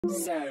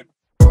So.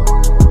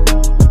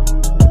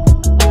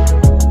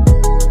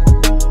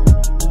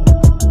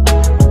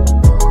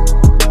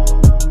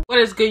 What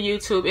is good,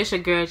 YouTube? It's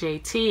your girl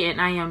JT, and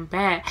I am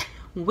back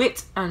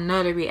with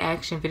another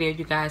reaction video.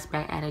 You guys,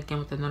 back at it again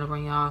with another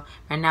one, y'all.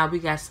 Right now we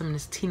got some of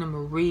this Teena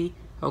Marie.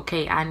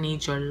 Okay, I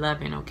Need Your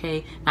Lovin'.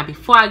 Okay, now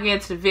before I get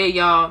into the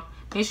video, y'all,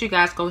 make sure you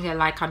guys go ahead,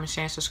 like, comment,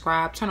 share, and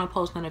subscribe. Turn on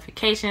post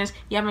notifications. If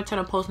you haven't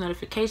turned on post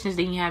notifications,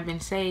 then you have been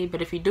saved.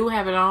 But if you do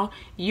have it on,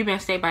 you've been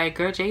saved by your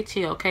girl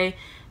JT. Okay,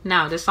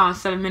 now this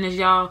song's 7 minutes,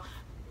 y'all.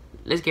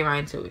 Let's get right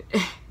into it.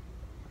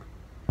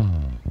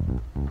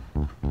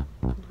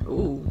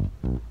 Ooh.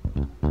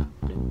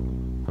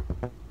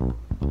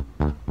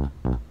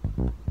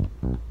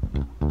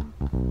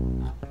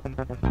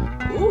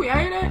 Ooh, y'all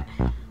hear that?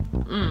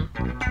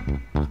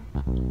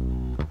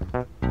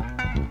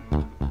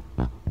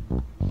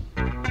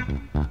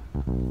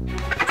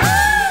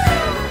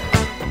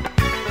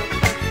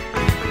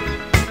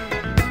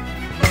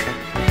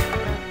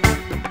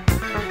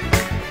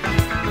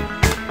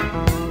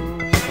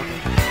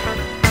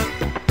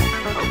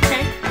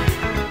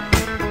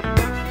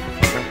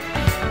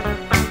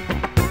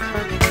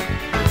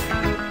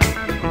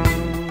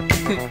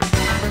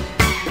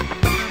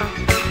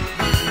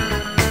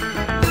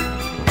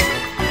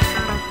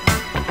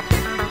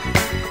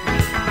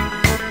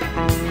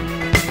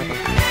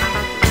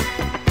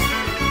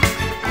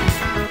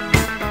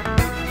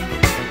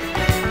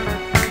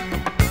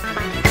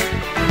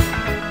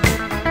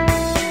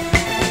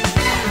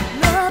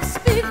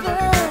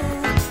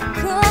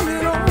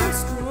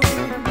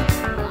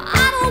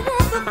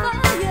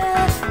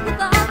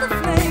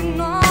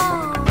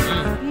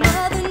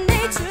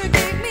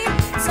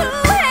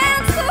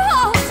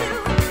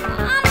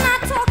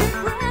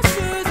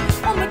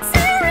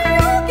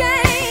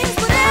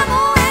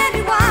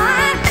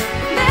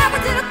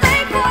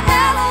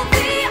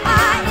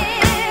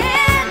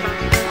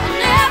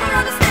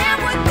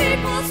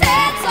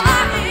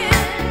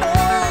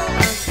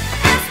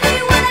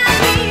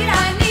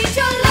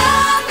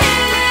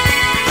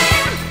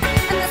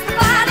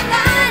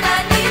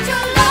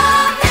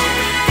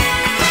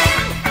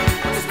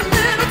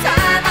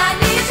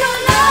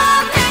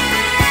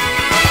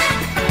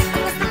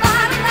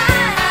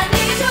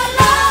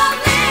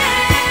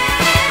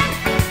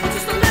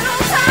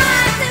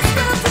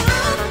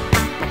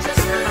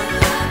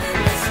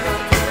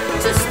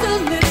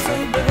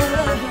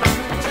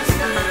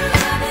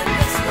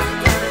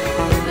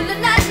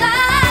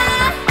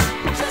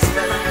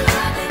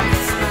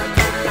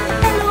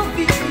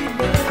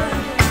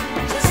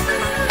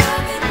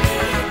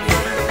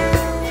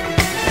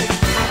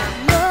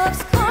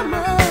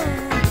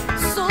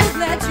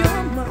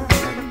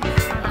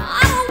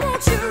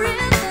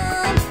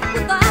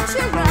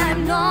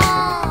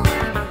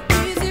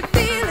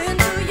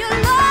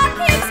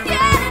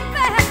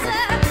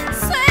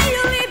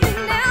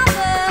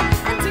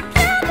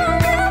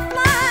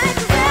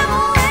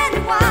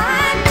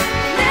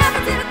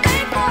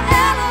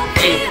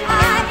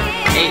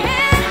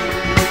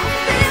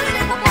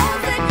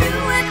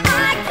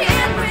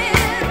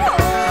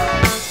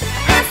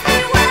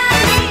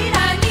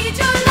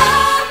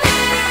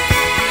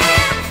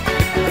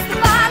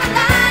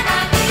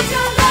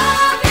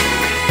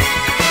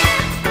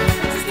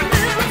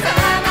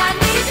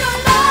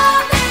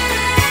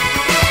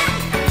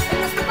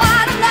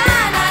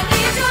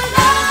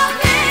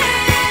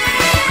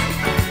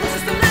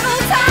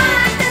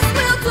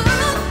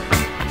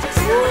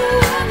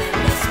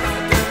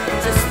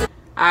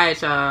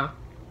 Alright, y'all.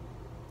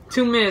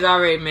 2 minutes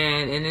already,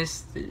 man. And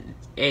this,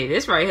 hey,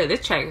 this right here,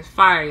 this track is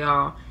fire,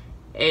 y'all.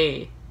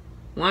 Hey,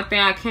 one thing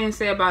I can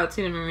say about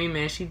Teena Marie,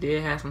 man, she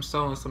did have some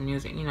soul and some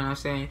music. You know what I'm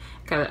saying?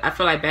 Cause I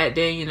feel like back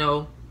then, you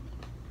know,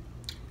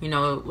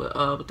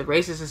 with the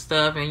racists and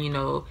stuff, and you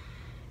know,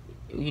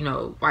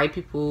 white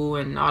people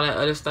and all that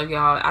other stuff,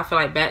 y'all. I feel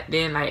like back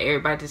then, like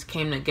everybody just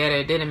came together.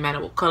 It didn't matter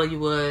what color you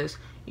was.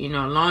 You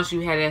know, as long as you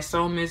had that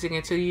soul music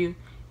into you.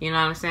 You know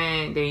what I'm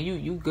saying? Then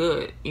you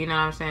good. You know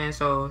what I'm saying?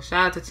 So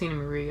shout out to Teena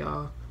Marie,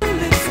 y'all.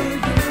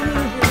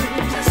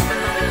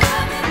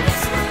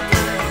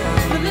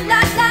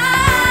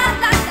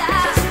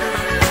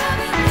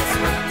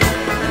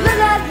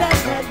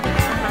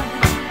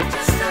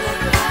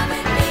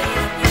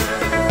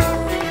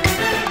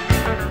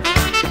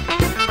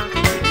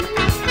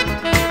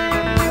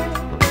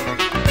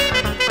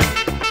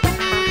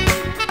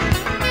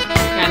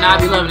 And I'll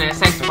be loving that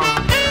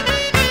saxophone.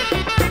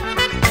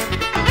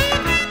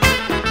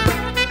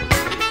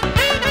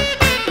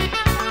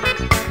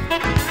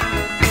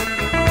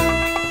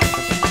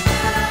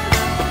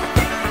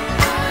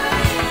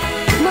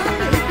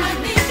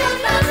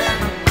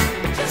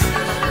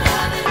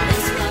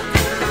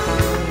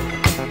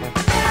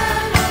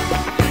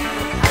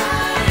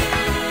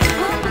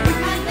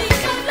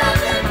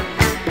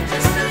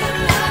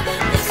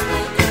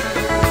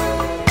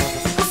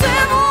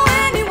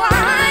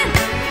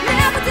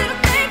 Never did a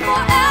thing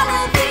for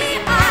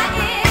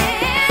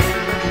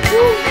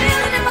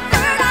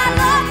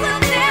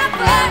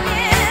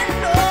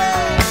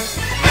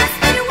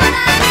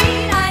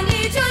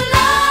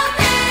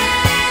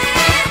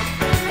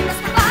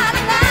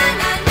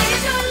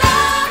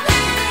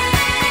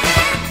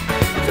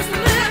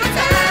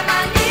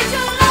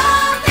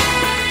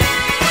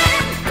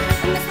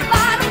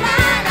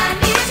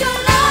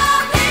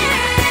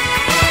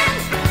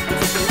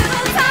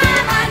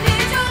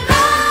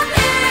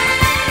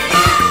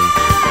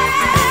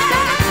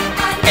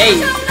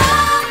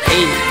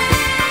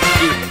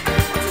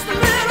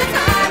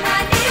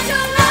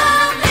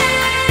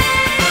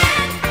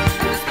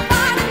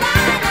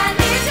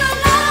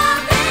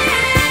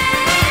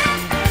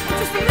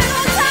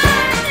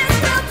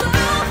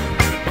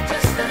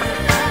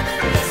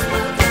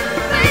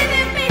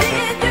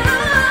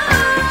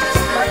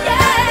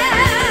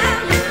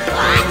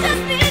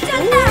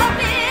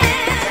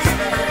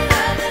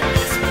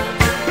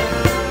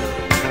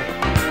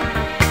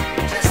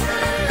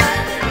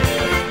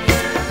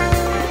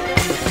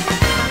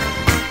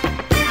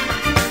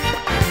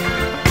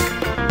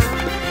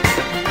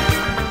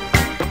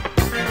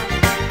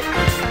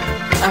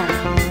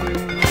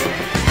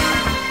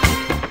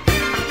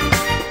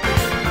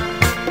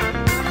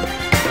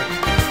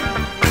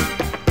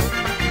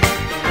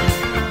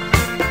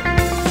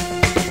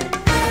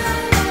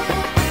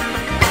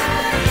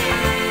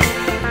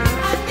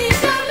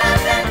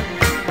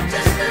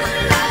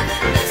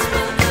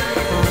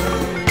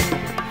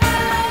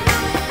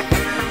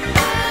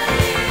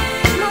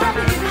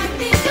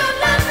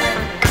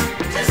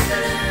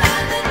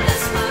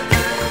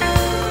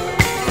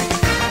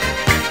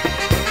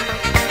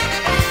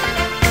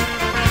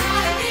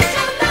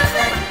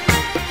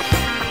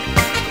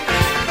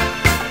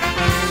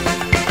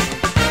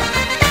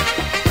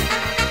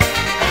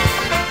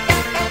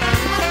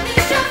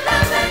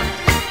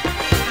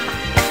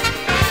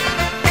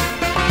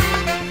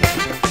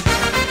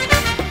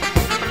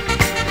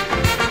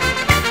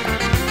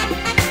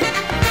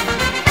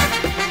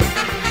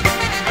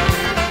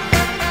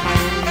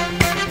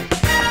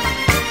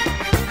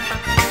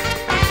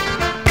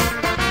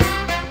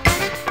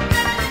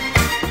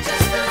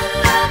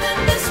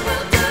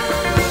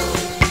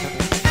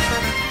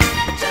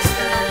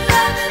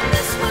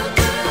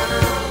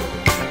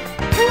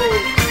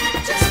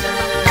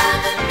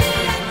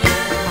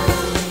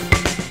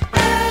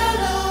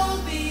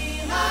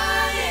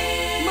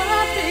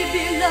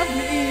baby love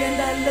me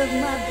and I love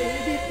my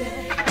baby back.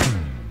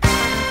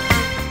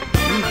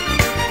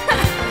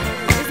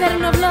 Is that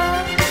enough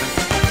love?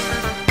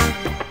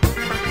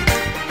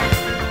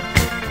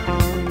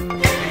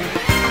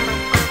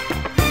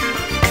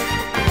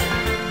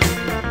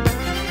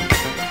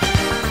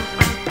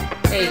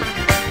 Hey,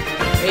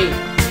 hey,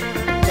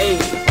 hey,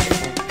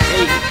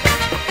 hey,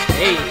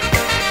 hey,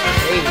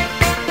 hey.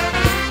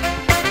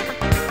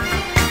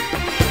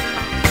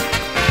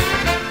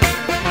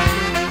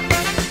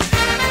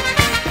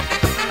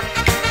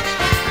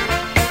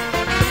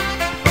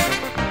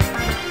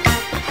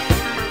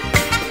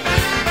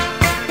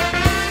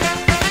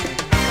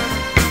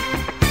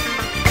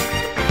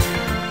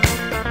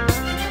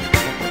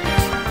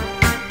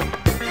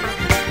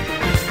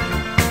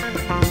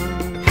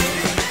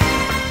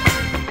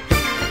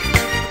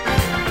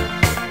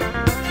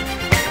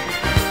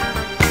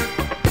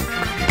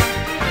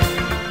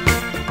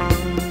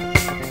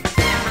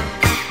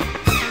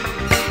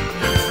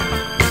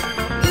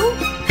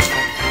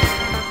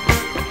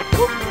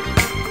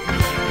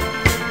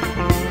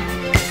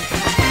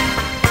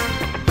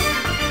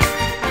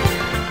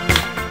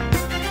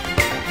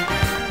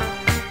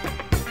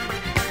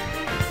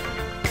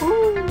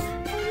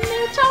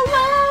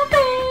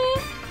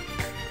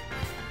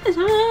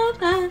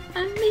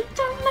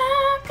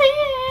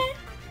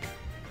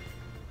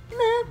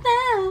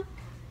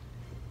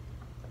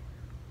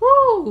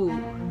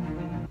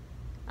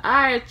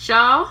 Alright,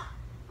 y'all.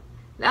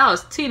 That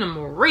was Teena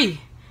Marie.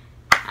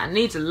 I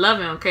need to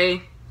love it,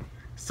 okay?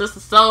 Sister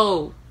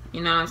Soul.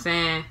 You know what I'm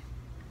saying?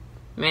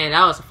 Man,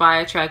 that was a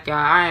fire track, y'all.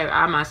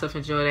 I myself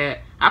enjoy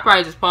that. I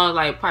probably just paused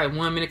like probably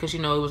 1 minute because, you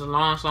know, it was a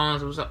long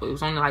song. It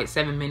was only like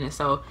 7 minutes.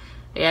 So,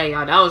 yeah,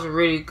 y'all. That was a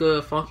really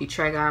good, funky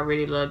track. I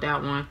really loved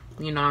that one.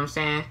 You know what I'm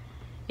saying?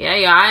 Yeah,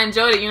 y'all. I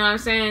enjoyed it. You know what I'm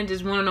saying?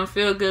 Just one of them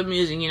feel-good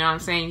music. You know what I'm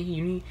saying?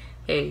 You need...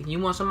 Hey, you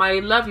want somebody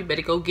to love you,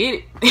 better go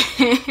get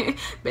it.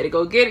 Better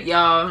go get it,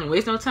 y'all. Don't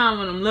waste no time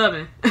when I'm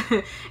loving.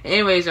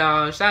 Anyways,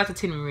 y'all, shout out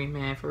to Teena Marie,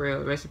 man, for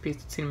real. Rest in peace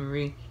to Teena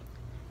Marie.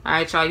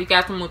 Alright, y'all, you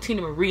guys want more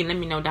Teena Marie, let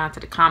me know down to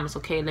the comments,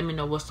 okay? Let me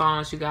know what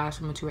songs you guys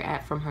want to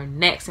react from her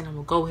next, and I'm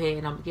going to go ahead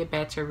and I'm going to get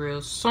back to her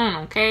real soon,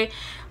 okay?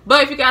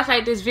 But if you guys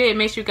like this video,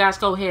 make sure you guys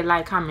go ahead,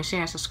 like, comment,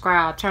 share, and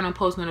subscribe. Turn on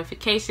post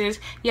notifications.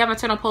 If you haven't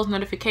turned on post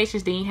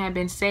notifications, then you have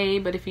been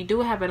saved. But if you do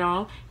have it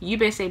on,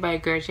 you've been saved by your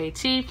girl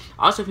JT.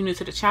 Also, if you're new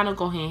to the channel,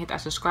 go ahead and hit that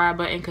subscribe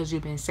button because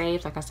you've been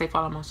saved. Like I say,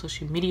 follow my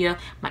social media.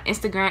 My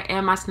Instagram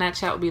and my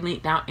Snapchat will be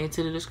linked down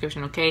into the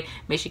description, okay?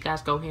 Make sure you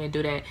guys go ahead and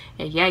do that.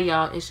 And yeah,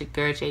 y'all, it's your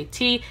girl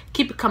JT.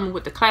 Keep it coming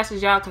with the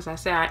classes, y'all, because I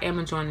said I am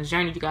enjoying the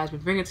journey you guys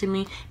been bringing to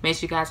me. Make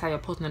sure you guys have your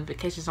post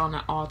notifications on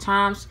at all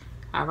times,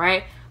 all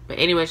right? But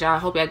anyways, y'all, I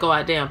hope y'all go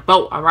out there and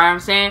vote, all right? I'm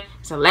saying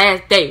it's the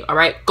last day, all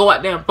right? Go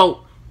out there and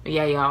vote. But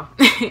yeah, y'all,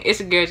 it's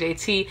your girl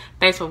JT.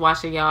 Thanks for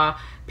watching, y'all.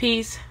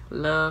 Peace,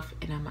 love,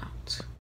 and I'm out.